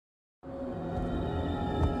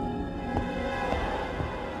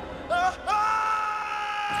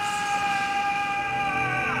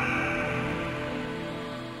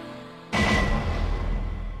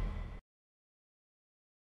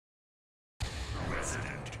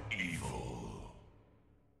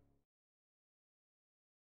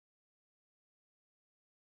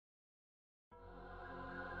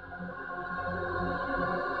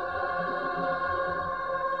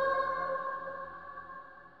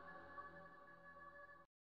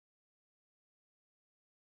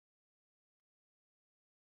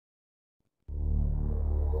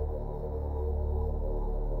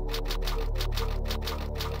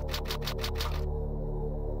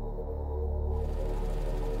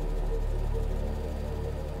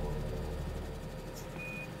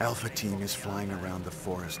Alpha Team is flying around the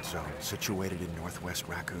forest zone situated in northwest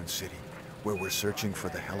Raccoon City, where we're searching for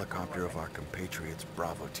the helicopter of our compatriots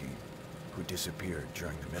Bravo Team, who disappeared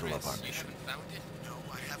during the middle of our mission. You haven't found it? No,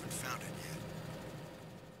 I haven't found it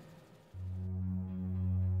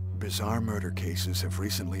yet. Bizarre murder cases have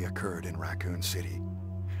recently occurred in Raccoon City.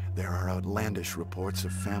 There are outlandish reports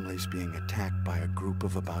of families being attacked by a group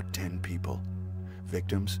of about 10 people.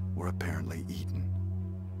 Victims were apparently eaten.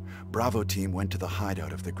 Bravo Team went to the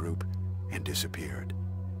hideout of the group and disappeared.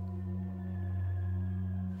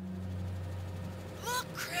 Look,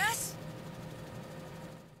 Chris!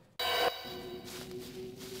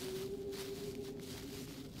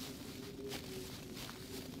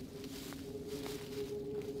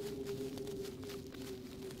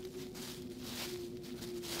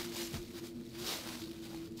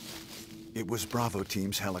 It was Bravo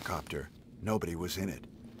Team's helicopter. Nobody was in it.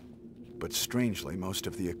 But strangely, most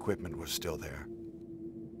of the equipment was still there.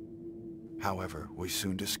 However, we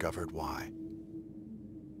soon discovered why.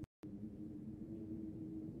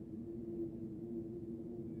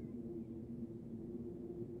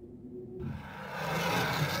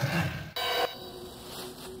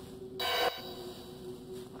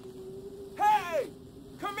 Hey!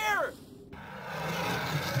 Come here!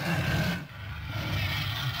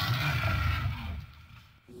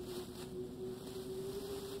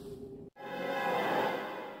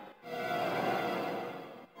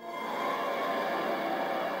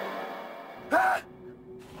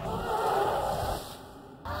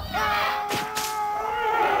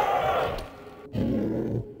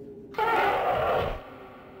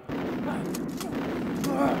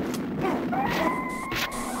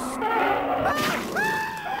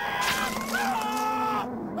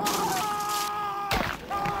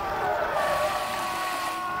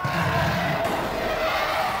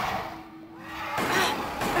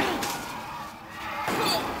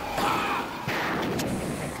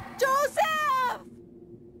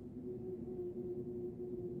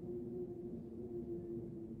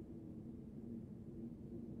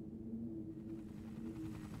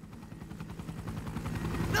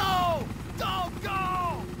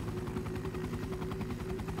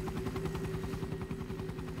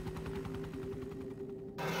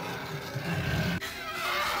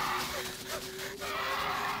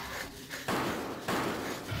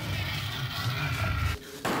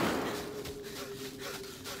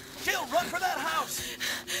 Run for that house!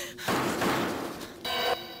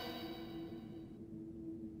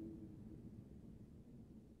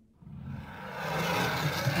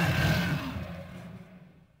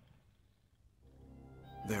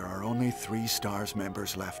 There are only 3 STARS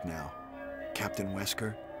members left now. Captain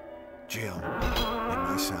Wesker, Jill, and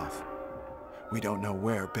myself. We don't know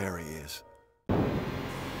where Barry is.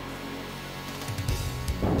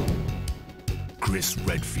 Chris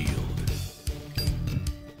Redfield.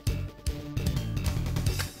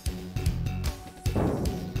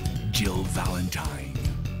 Jill Valentine.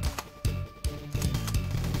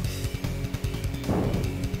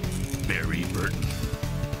 Barry Burton.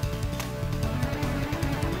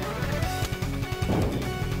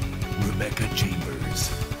 Rebecca Chambers.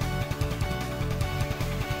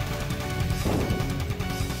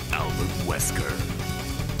 Albert Wesker.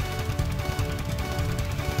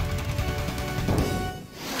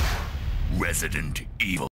 Resident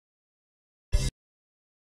Evil.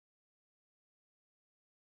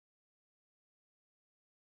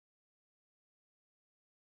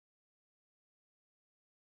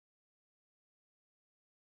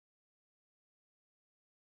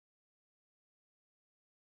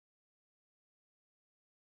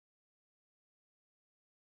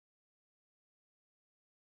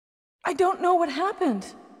 I don't know what happened.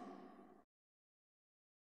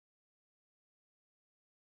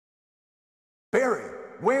 Barry!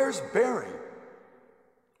 Where's Barry?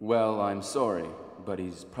 Well, I'm sorry, but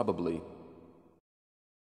he's probably...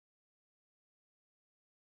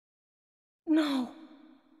 No.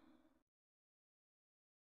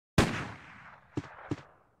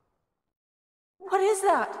 What is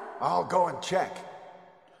that? I'll go and check.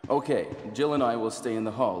 Okay, Jill and I will stay in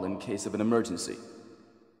the hall in case of an emergency.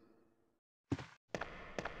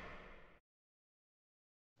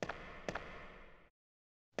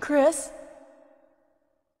 Chris?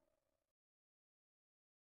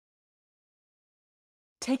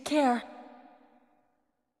 Take care.